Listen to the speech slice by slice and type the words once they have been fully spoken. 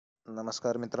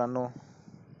नमस्कार मित्रांनो,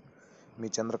 मी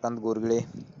चंद्रकांत गोरगिळे।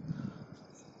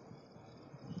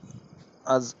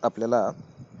 आज आपल्याला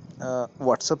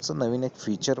व्हॉट्सअपचं नवीन एक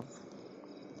फीचर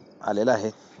आलेलं आहे,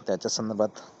 त्याच्या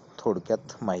संदर्भात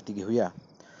थोडक्यात माहिती घेऊया।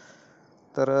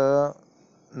 तर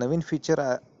नवीन फीचर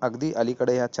अगदी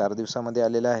अलीकडे या 4 दिवसामध्ये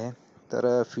आलेलं आहे।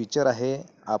 तर फीचर आहे,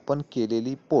 आपण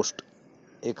केलेली पोस्ट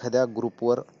एखाद्या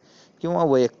ग्रुपवर किंवा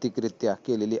वैयक्तिकरित्या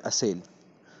केलेली असेल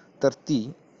तर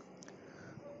ती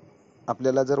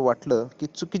आपल्याला जर वाटलं की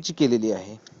चुकीची केलेली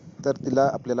आहे तर तिला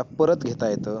आपल्याला परत घेता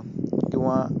येतं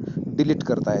किंवा डिलीट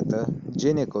करता येतं,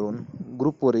 जेणेकरून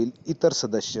ग्रुपवरील इतर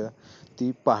सदस्य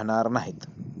ती पाहणार नाहीत।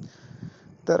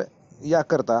 तर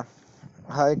याकरता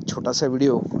हा एक छोटासा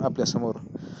व्हिडिओ आपल्यासमोर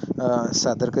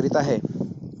सादर करीत आहे।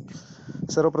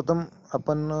 सर्वप्रथम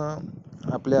आपण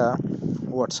आपल्या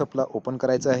व्हॉट्सअपला ओपन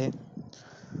करायचं आहे।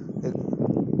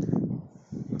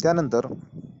 त्यानंतर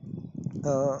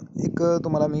एक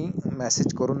तुम्हाला मी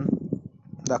मेसेज करून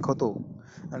दाखवतो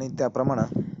आणि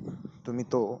त्याप्रमाणे तुम्ही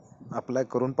तो अप्लाय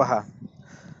करून पहा।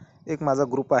 एक माझा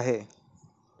ग्रुप आहे,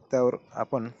 त्यावर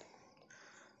आपण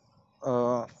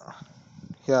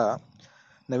ह्या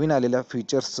नवीन आलेल्या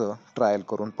फीचर्सचं ट्रायल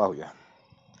करून पाहूया।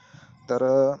 तर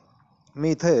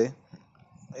मी इथे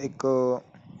एक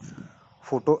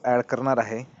फोटो ॲड करणार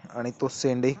आहे आणि तो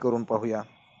सेंडही करून पाहूया।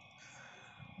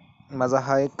 माझा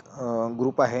हा एक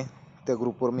ग्रुप आहे, त्या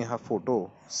ग्रुपवर मी हा फोटो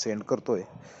सेंड करतोय।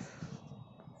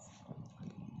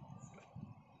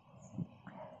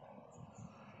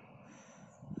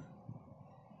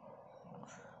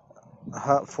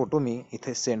 हा फोटो मी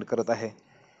इथे सेंड करत आहे।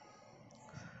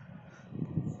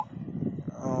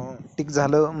 टिक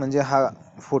झालं म्हणजे हा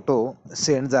फोटो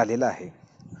सेंड झालेला आहे।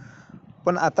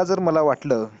 पण आता जर मला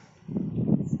वाटलं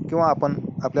किंवा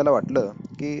आपल्याला वाटलं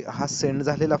की हा सेंड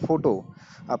झालेला फोटो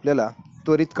आपल्याला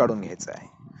त्वरित काढून घ्यायचा आहे,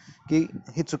 की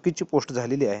ही चुकीची पोस्ट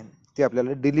झालेली आहे, ती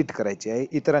आपल्याला डिलीट करायची आहे,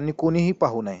 इतरांनी कोणीही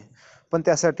पाहू नये। पण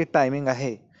त्यासाठी टायमिंग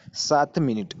आहे 7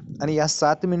 मिनिट आणि या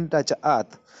 7 मिनिटाच्या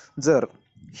आत जर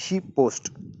ही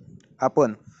पोस्ट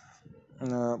आपण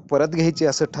परत घ्यायची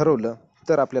असं ठरवलं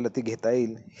तर आपल्याला ती घेता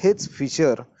येईल। हेच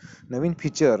फीचर, नवीन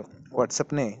फीचर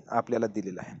व्हॉट्सअपने आपल्याला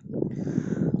दिलेलं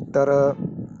आहे। तर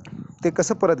ते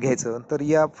कसं परत घ्यायचं, तर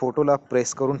या फोटोला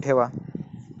प्रेस करून ठेवा।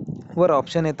 वर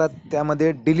ऑप्शन येतात,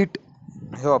 त्यामध्ये डिलीट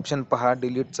हे ऑप्शन पहा।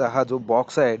 डिलीटचा हा जो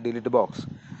बॉक्स आहे, डिलीट बॉक्स,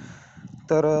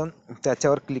 तर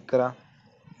त्याच्यावर क्लिक करा।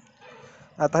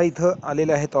 आता इथं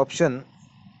आलेले आहेत option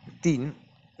 3,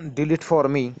 delete for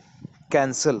me,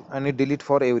 cancel आणि delete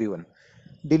for everyone.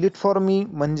 Delete for me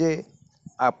म्हणजे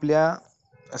आपल्या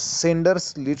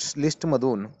सेंडर्स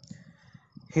लिस्टमधून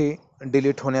हे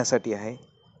डिलीट होण्यासाठी आहे।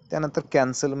 त्यानंतर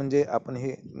कॅन्सल म्हणजे आपण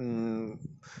हे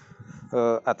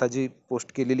आता जी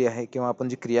पोस्ट केलेली आहे किंवा आपण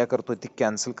जी क्रिया करतो ती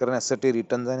कॅन्सल करण्यासाठी,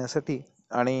 रिटर्न जाण्यासाठी।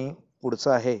 आणि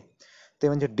पुढचं आहे ते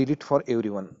म्हणजे डिलीट फॉर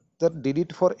एव्हरीवन। तर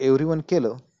डिलीट फॉर एव्हरीवन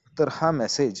केलं तर हा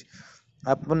मेसेज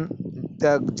आपण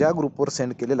त्या ज्या ग्रुपवर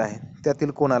सेंड केलेला आहे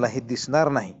त्यातील कोणालाही दिसणार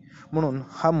नाही। म्हणून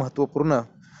हा महत्त्वपूर्ण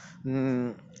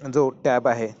जो टॅब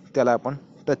आहे त्याला आपण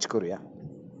टच करूया।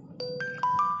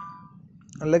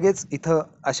 लगेच इथं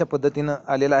अशा पद्धतीनं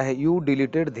आलेला आहे, यू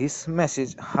डिलीटेड धिस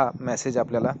मेसेज। हा मेसेज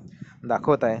आपल्याला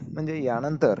दाखवत आहे, म्हणजे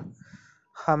यानंतर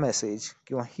हा मेसेज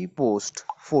किंवा ही पोस्ट,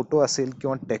 फोटो असेल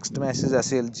किंवा टेक्स्ट मेसेज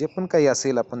असेल, जे पण काही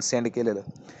असेल आपण सेंड केलेलं,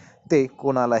 ते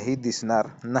कोणालाही दिसणार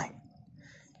नाही।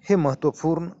 हे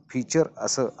महत्त्वपूर्ण फीचर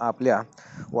असं आपल्या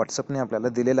व्हॉट्सअपने आपल्याला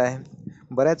दिलेलं आहे।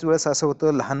 बऱ्याच वेळेस असं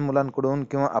होतं, लहान मुलांकडून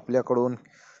किंवा आपल्याकडून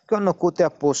किंवा नको त्या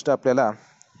पोस्ट आपल्याला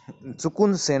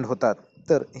चुकून सेंड होतात।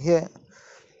 तर हे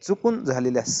चुकून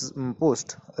झालेल्या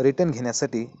पोस्ट रिटर्न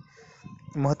घेण्यासाठी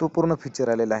महत्त्वपूर्ण फीचर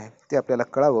आलेलं आहे, ते आपल्याला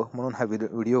कळावं म्हणून हा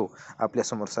व्हिडिओ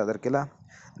आपल्यासमोर सादर केला।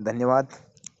 धन्यवाद।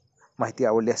 माहिती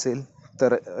आवडली असेल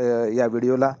तर या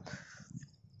व्हिडिओला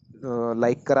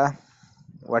लाईक करा,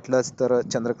 वाटलंच तर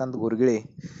चंद्रकांत गोरगिळे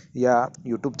या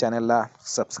यूट्यूब चॅनलला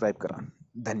सबस्क्राईब करा।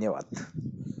 धन्यवाद।